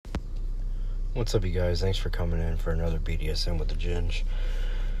What's up, you guys? Thanks for coming in for another BDSM with the Ginge.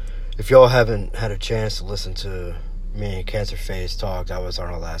 If y'all haven't had a chance to listen to me and Cancer Phase talk, that was on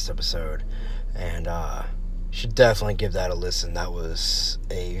our last episode. And you should definitely give that a listen. That was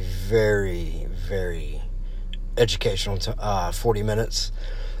a very, very educational 40 minutes.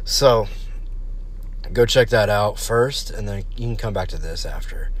 So go check that out first, and then you can come back to this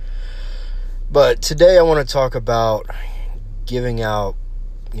after. But today I want to talk about giving out,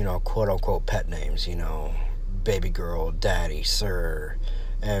 quote-unquote pet names, baby girl, daddy, sir,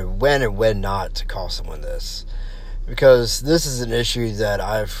 and when not to call someone this. Because this is an issue that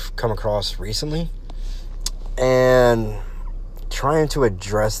I've come across recently, and trying to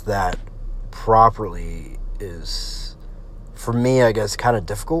address that properly is, for me, I guess, kind of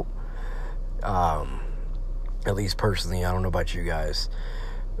difficult. At least personally, I don't know about you guys.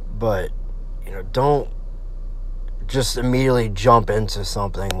 But, don't just immediately jump into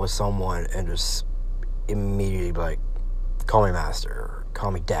something with someone and just immediately be like, call me master, or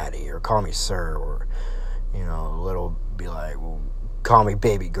call me daddy, or call me sir, or, little be like, well, call me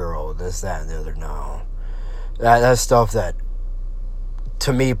baby girl, this, that, and the other. No. That's stuff that,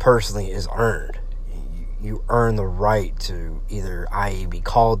 to me personally, is earned. You earn the right to either, i.e., be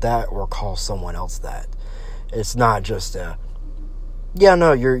called that or call someone else that. It's not just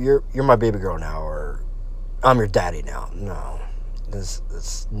you're my baby girl now, or I'm your daddy now. No,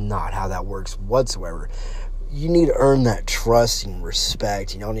 that's not how that works whatsoever. You need to earn that trust and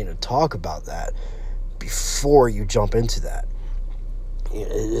respect. You don't need to talk about that before you jump into that.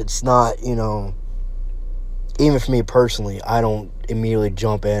 It's not, even for me personally, I don't immediately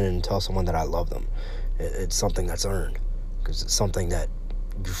jump in and tell someone that I love them. It's something that's earned, because it's something that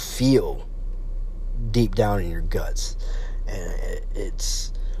you feel deep down in your guts. And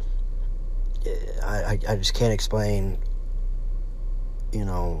I just can't explain,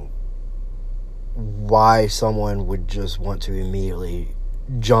 why someone would just want to immediately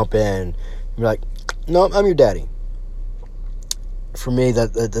jump in and be like, no, I'm your daddy. For me,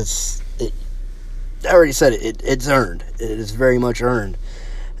 that's it. I already said it. It's earned. It is very much earned.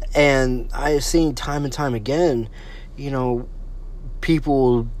 And I have seen time and time again,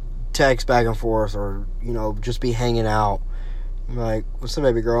 people text back and forth, or, just be hanging out. I'm like, what's up,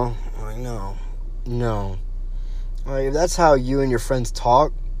 baby girl? I'm like, no. Like, if that's how you and your friends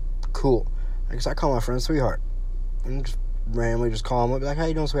talk, cool. I guess I call my friend sweetheart. And just randomly just call them up, be like, how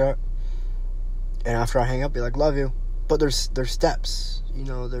you doing, sweetheart? And after I hang up, be like, love you. But there's steps, and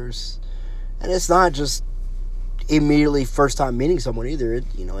it's not just immediately first time meeting someone either.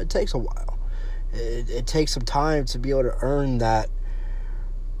 It takes a while. It takes some time to be able to earn that,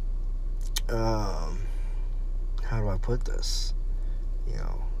 how do I put this?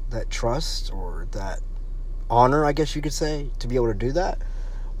 That trust, or that honor, I guess you could say, to be able to do that.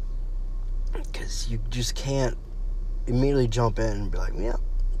 Because you just can't immediately jump in and be like, yeah,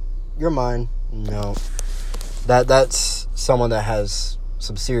 you're mine. No. That's someone that has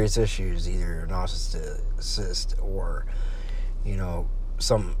some serious issues, either narcissist or,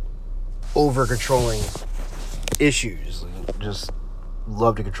 some over-controlling issues. Just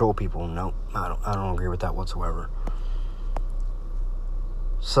love to control people. No, I don't agree with that whatsoever.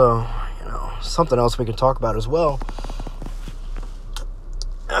 So, something else we can talk about as well.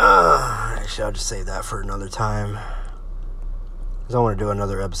 Actually, I'll just save that for another time, because I want to do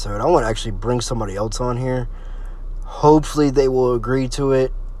another episode. I want to actually bring somebody else on here. Hopefully they will agree to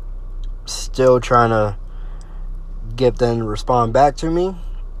it. Still trying to get them to respond back to me,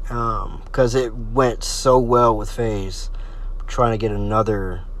 because it went so well with FaZe. I'm trying to get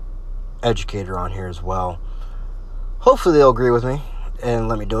another educator on here as well. Hopefully they'll agree with me and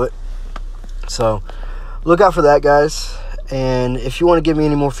let me do it. So look out for that, guys. And if you want to give me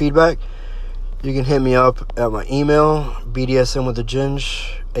any more feedback, you can hit me up at my email,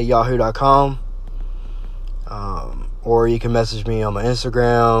 bdsmwiththeginge@yahoo.com. Or you can message me on my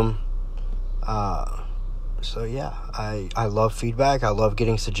Instagram. So yeah, I love feedback. I love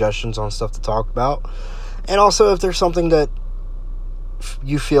getting suggestions on stuff to talk about. And also, if there's something that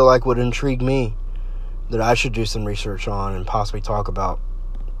you feel like would intrigue me, that I should do some research on and possibly talk about,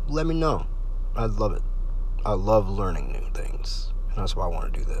 let me know. I'd love it. I love learning new things, and that's why I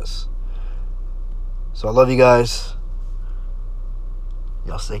want to do this. So I love you guys.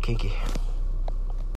 Y'all stay kinky.